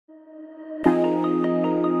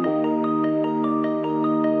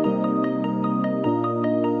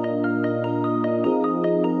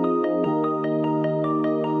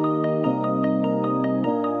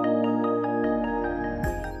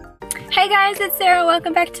guys, it's Sarah.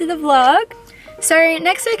 Welcome back to the vlog. So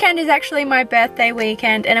next weekend is actually my birthday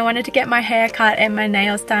weekend and I wanted to get my hair cut and my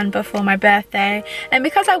nails done before my birthday, and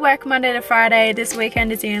because I work Monday to Friday, this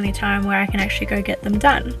weekend is the only time where I can actually go get them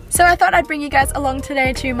done. So I thought I'd bring you guys along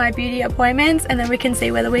today to my beauty appointments and then we can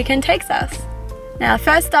see where the weekend takes us. Now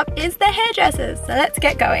first up is the hairdressers, so let's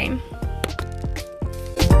get going.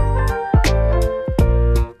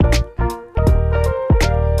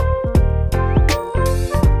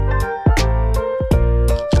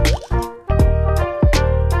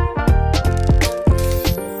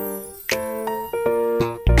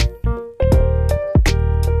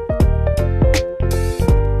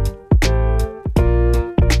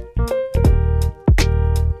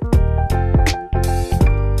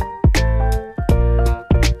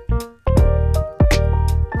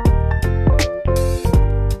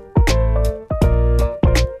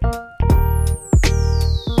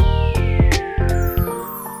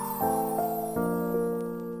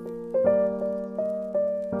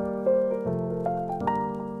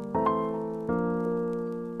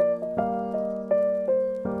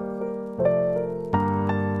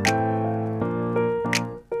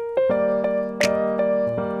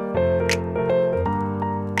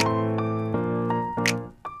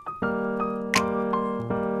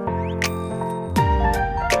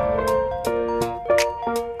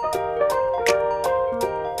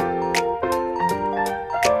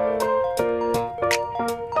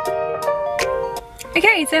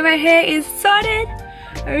 Okay, so my hair is sorted.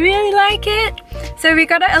 I really like it. So we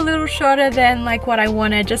got it a little shorter than like what I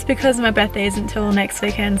wanted, just because my birthday isn't until next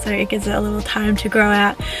weekend, so it gives it a little time to grow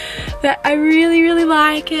out. But I really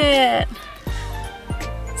like it.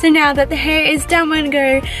 So now that the hair is done, we're gonna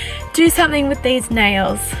go do something with these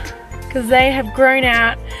nails, because they have grown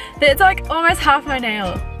out. It's like almost half my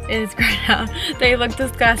nail is grown out. They look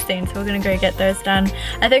disgusting, so we're gonna go get those done.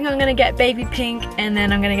 I think I'm gonna get baby pink and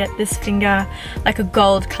then I'm gonna get this finger like a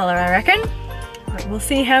gold color, I reckon. But we'll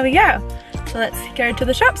see how we go. So let's go to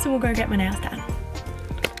the shops and we'll go get my nails done.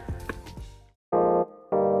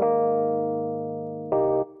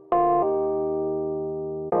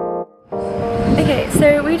 Okay,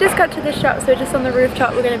 so we just got to the shop, so just on the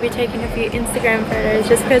rooftop we're going to be taking a few Instagram photos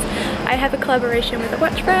just because I have a collaboration with a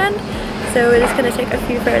watch brand. So we're just going to take a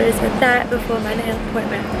few photos with that before my nail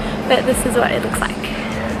appointment. But this is what it looks like.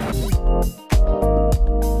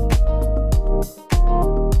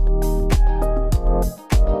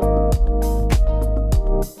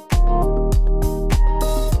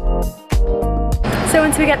 So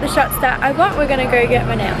once we get the shots that I want, we're going to go get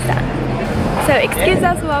my nails done. So excuse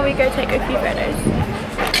us while we go take a few photos.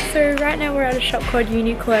 So right now we're at a shop called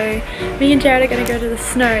Uniqlo. Me and Jared are going to go to the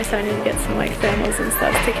snow, so I need to get some like thermals and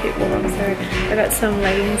stuff to keep warm. So I got some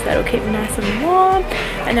leggings that'll keep me nice and warm.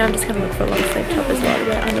 And now I'm just going to look for a long sleeve top as well to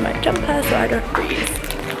wear under my jumper so I don't freeze.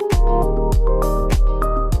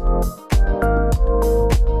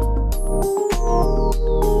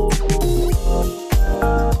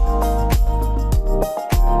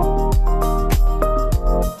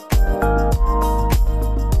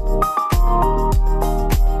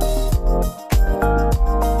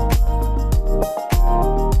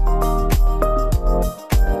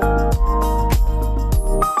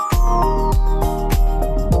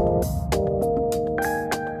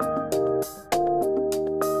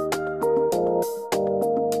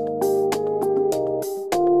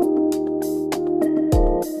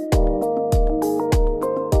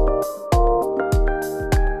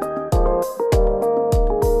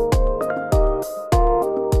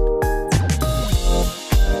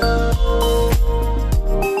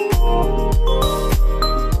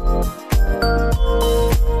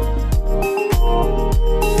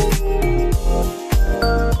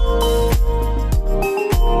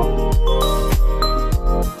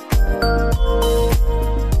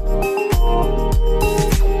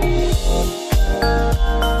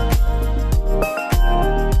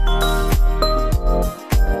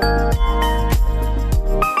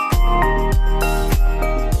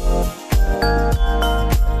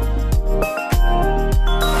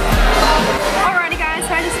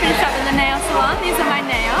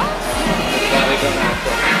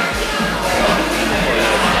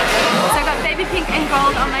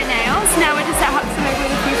 On my nails. Now we're just at Huxley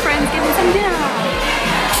with a few friends getting some dinner.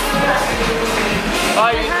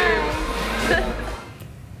 Hi.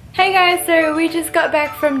 Hey guys, so we just got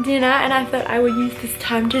back from dinner and I thought I would use this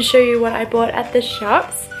time to show you what I bought at the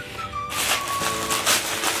shops.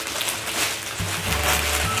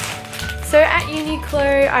 So at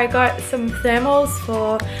Uniqlo I got some thermals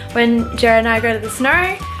for when Jared and I go to the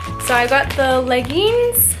snow. So I got the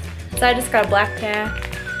leggings, so I just got a black pair.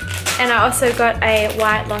 And I also got a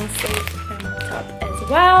white long sleeve thermal top as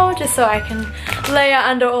well, just so I can layer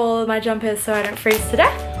under all of my jumpers so I don't freeze to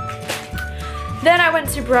death. Then I went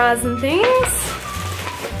to bras and things,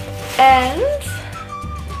 and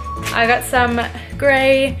I got some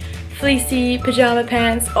grey fleecy pajama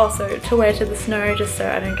pants also to wear to the snow, just so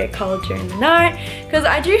I don't get cold during the night, because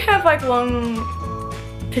I do have like long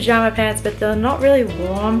pajama pants but they're not really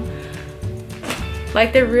warm,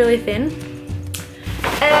 like they're really thin.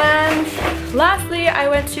 And lastly I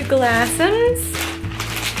went to Glassons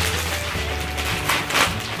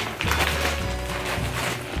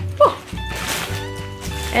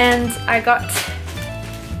and I got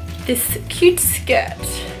this cute skirt.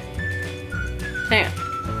 Hang on.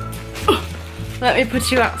 Let me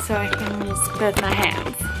put you up so I can use both my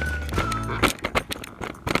hands.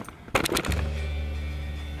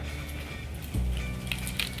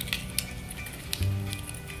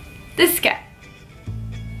 This skirt.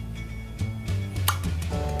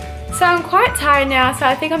 So I'm quite tired now, so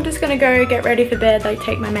I think I'm just gonna go get ready for bed, like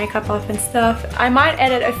take my makeup off and stuff. I might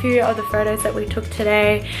edit a few of the photos that we took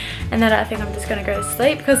today, and then I think I'm just gonna go to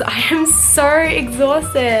sleep because I am so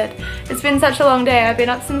exhausted. It's been such a long day. I've been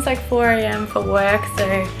up since like 4 AM for work,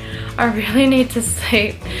 so I really need to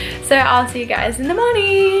sleep. So I'll see you guys in the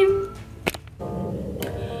morning.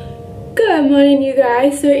 Good morning you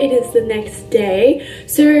guys, so it is the next day.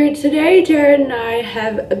 So today Jared and I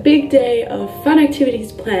have a big day of fun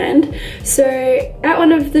activities planned. So at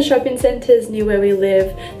one of the shopping centres near where we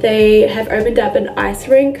live, they have opened up an ice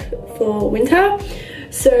rink for winter.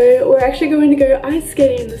 So we're actually going to go ice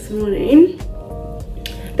skating this morning.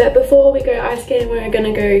 But before we go ice skating, we're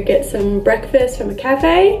going to go get some breakfast from a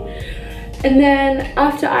cafe. And then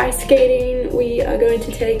after ice skating, we are going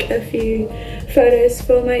to take a few photos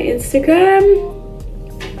for my Instagram.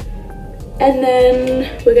 And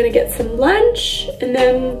then we're gonna get some lunch. And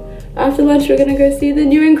then after lunch, we're gonna go see the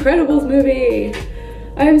new Incredibles movie.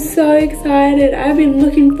 I'm so excited. I've been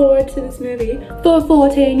looking forward to this movie for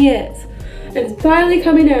 14 years. And it's finally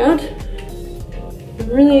coming out. I'm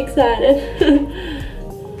really excited.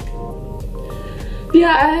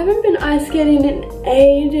 Yeah, I haven't been ice skating in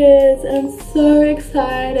ages and I'm so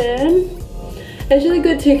excited. It's really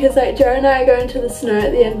good too because like Joe and I are going to the snow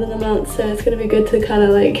at the end of the month, so it's going to be good to kind of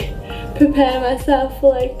like prepare myself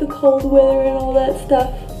for like the cold weather and all that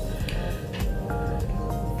stuff.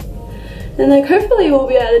 And like hopefully we'll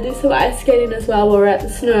be able to do some ice skating as well while we're at the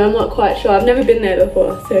snow. I'm not quite sure. I've never been there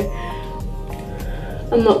before, so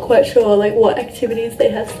I'm not quite sure like what activities they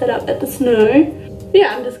have set up at the snow.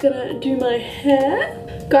 Yeah, I'm just gonna do my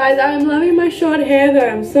hair. Guys, I'm loving my short hair though.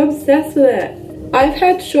 I'm so obsessed with it. I've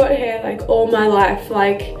had short hair like all my life.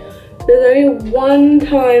 Like there's only one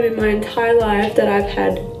time in my entire life that I've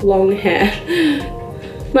had long hair.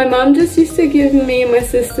 My mum just used to give me and my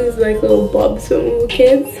sisters like little bobs when we were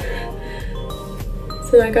kids.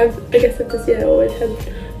 So like I guess I've just always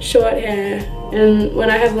had short hair. And when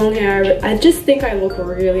I have long hair, I just think I look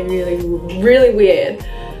really weird.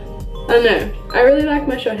 I don't know. I really like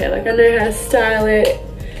my short hair. Like I know how to style it.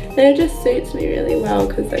 And it just suits me really well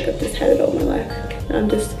because like I've just had it all my life. And I'm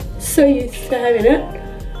just so used to having it.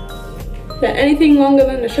 But anything longer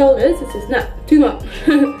than the shoulders, it's just too long.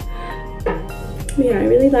 Yeah, I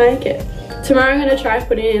really like it. Tomorrow I'm going to try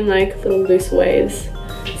putting in like little loose waves.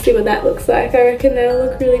 See what that looks like. I reckon that'll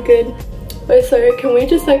look really good. Also, can we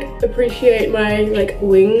just like appreciate my like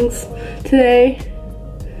wings today?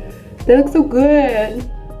 They look so good.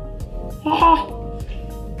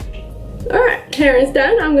 Alright, hair is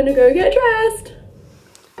done. I'm gonna go get dressed.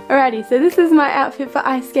 Alrighty, so this is my outfit for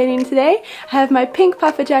ice skating today. I have my pink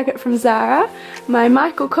puffer jacket from Zara, my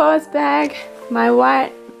Michael Kors bag, my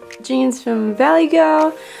white jeans from Valley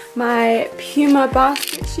Girl, my Puma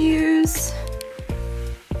basket shoes,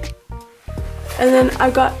 and then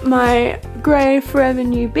I got my grey Forever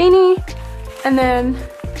New beanie, and then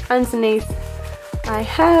underneath I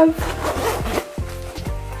have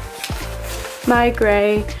my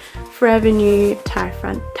grey Forever New tie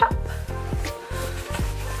front top.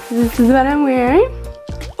 This is what I'm wearing.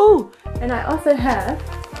 Oh, and I also have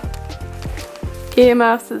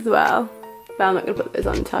earmuffs as well. But I'm not going to put those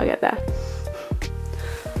on until I get there.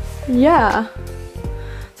 Yeah.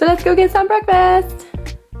 So let's go get some breakfast.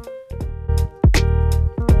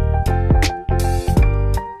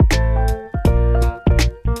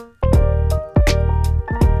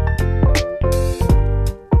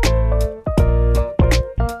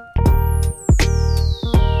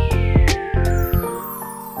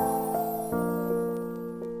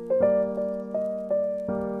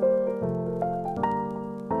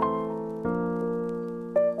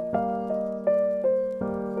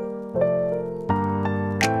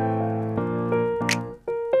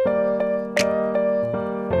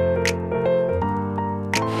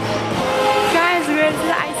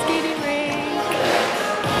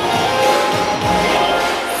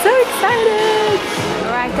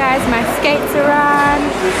 skates around.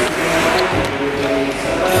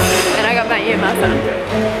 And I got my earmuffs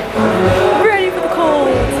on. Ready for the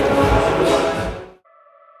cold.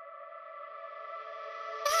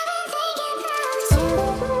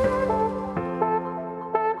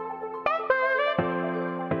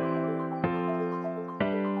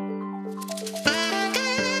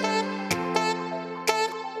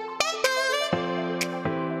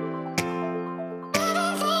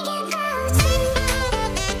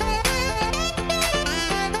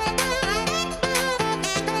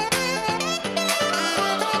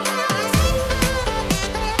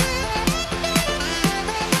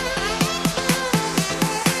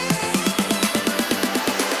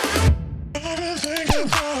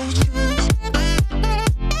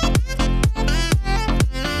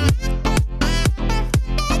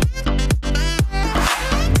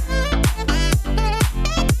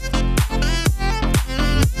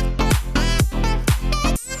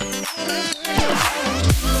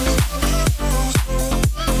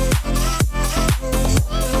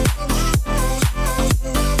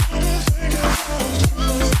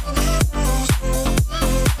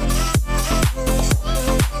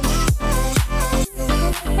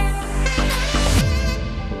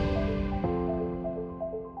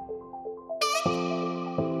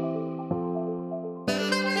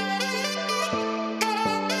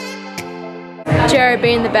 Jared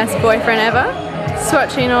being the best boyfriend ever,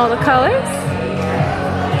 swatching all the colours.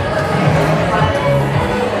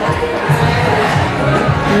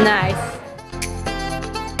 Nice.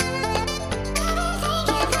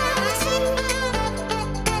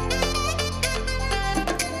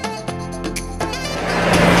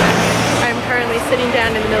 I'm currently sitting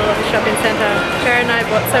down in the middle of the shopping centre. Jared and I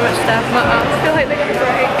bought so much stuff, my arms feel like they're gonna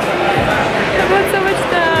break. I bought so much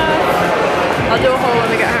stuff. I'll do a haul when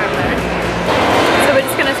we get home though. So we're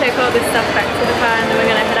just going to take all this stuff back to the car and then we're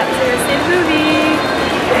going to head up to go see the movie.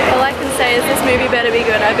 All I can say is this movie better be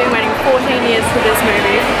good. I've been waiting 14 years for this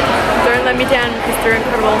movie. Don't let me down because they're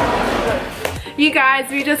incredible. You guys,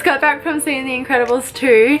 we just got back from seeing The Incredibles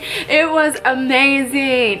 2. It was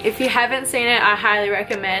amazing. If you haven't seen it, I highly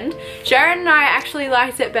recommend. Jared and I actually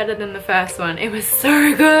liked it better than the first one. It was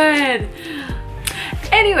so good.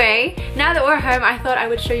 Anyway, now that we're home, I thought I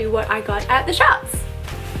would show you what I got at the shops.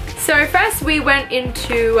 So first we went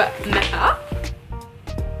into Mecca.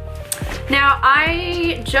 Now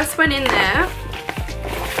I just went in there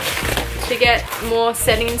to get more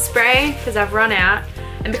setting spray because I've run out,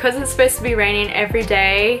 and because it's supposed to be raining every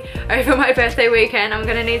day over my birthday weekend, I'm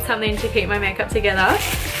gonna need something to keep my makeup together.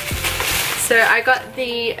 So I got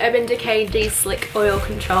the Urban Decay De-Slick Oil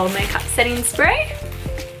Control Makeup Setting Spray.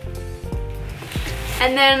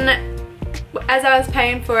 And then as I was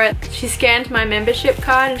paying for it, she scanned my membership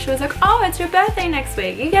card and she was like, oh, it's your birthday next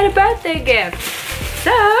week. You get a birthday gift.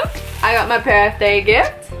 So I got my birthday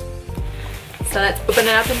gift. So let's open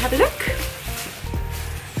it up and have a look.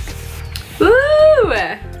 Ooh!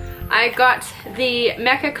 I got the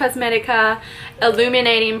Mecca Cosmetica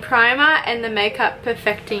Illuminating Primer and the Makeup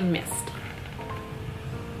Perfecting Mist.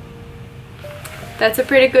 That's a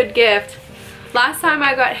pretty good gift. Last time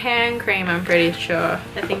I got hand cream, I'm pretty sure.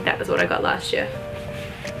 I think that was what I got last year.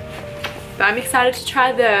 But I'm excited to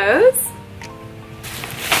try those.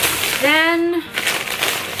 Then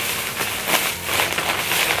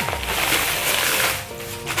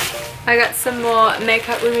I got some more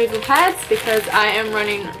makeup removal pads because I am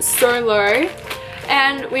running so low.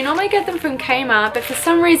 And we normally get them from Kmart, but for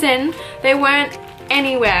some reason they weren't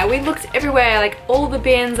anywhere. We looked everywhere, like all the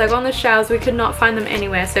bins, like on the shelves, we could not find them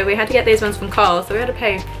anywhere. So we had to get these ones from Kohl's, so we had to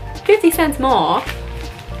pay 50 cents more.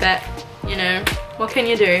 But, you know, what can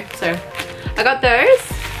you do? So I got those.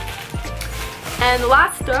 And the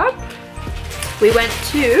last stop, we went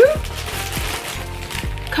to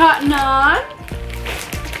Cotton On.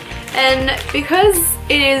 And because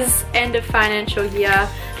it is end of financial year,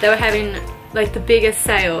 they were having like the biggest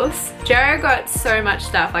sales. Jared got so much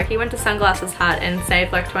stuff. Like he went to Sunglasses Hut and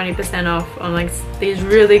saved like 20% off on like these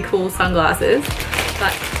really cool sunglasses.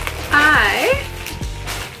 But I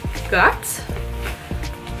got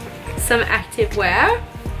some active wear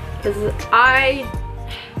because I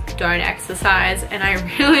don't exercise and I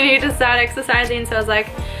really need to start exercising. So I was like,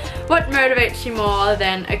 what motivates you more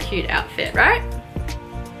than a cute outfit, right?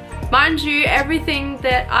 Mind you, everything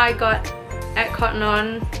that I got at Cotton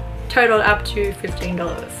On totaled up to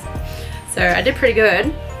 $15. So I did pretty good.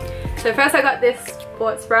 So first I got this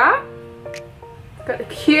sports bra. It's got the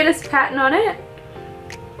cutest pattern on it.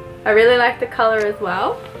 I really like the color as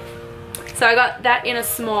well. So I got that in a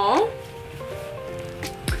small.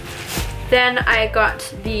 Then I got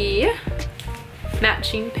the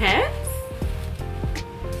matching pants.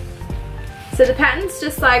 So the pattern's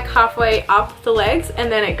just like halfway up the legs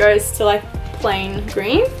and then it goes to like plain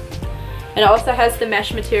green. And it also has the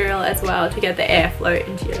mesh material as well to get the airflow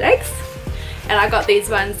into your legs. And I got these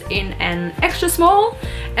ones in an extra small.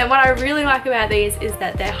 And what I really like about these is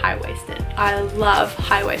that they're high-waisted. I love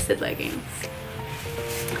high-waisted leggings.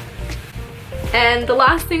 And the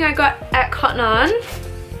last thing I got at Cotton On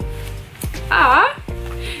are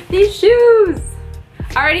these shoes.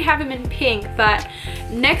 I already have them in pink, but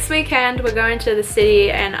next weekend we're going to the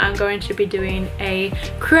city and I'm going to be doing a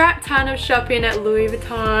crap ton of shopping at Louis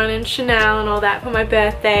Vuitton and Chanel and all that for my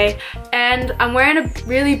birthday. And I'm wearing a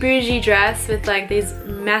really bougie dress with like these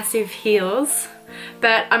massive heels,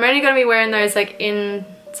 but I'm only going to be wearing those like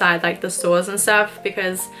inside like the stores and stuff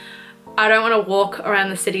because I don't want to walk around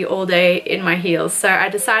the city all day in my heels. So I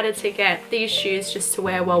decided to get these shoes just to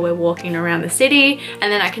wear while we're walking around the city,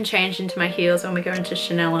 and then I can change into my heels when we go into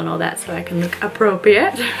Chanel and all that so I can look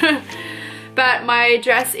appropriate. But my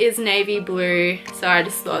dress is navy blue, so I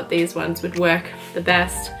just thought these ones would work the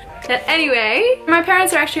best. But anyway, my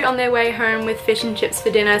parents are actually on their way home with fish and chips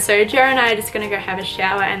for dinner, so Jera and I are just gonna go have a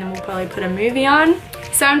shower and then we'll probably put a movie on.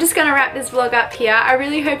 So I'm just gonna wrap this vlog up here. I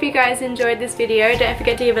really hope you guys enjoyed this video. Don't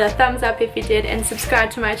forget to give it a thumbs up if you did and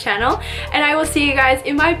subscribe to my channel. And I will see you guys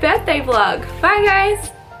in my birthday vlog. Bye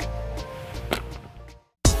guys!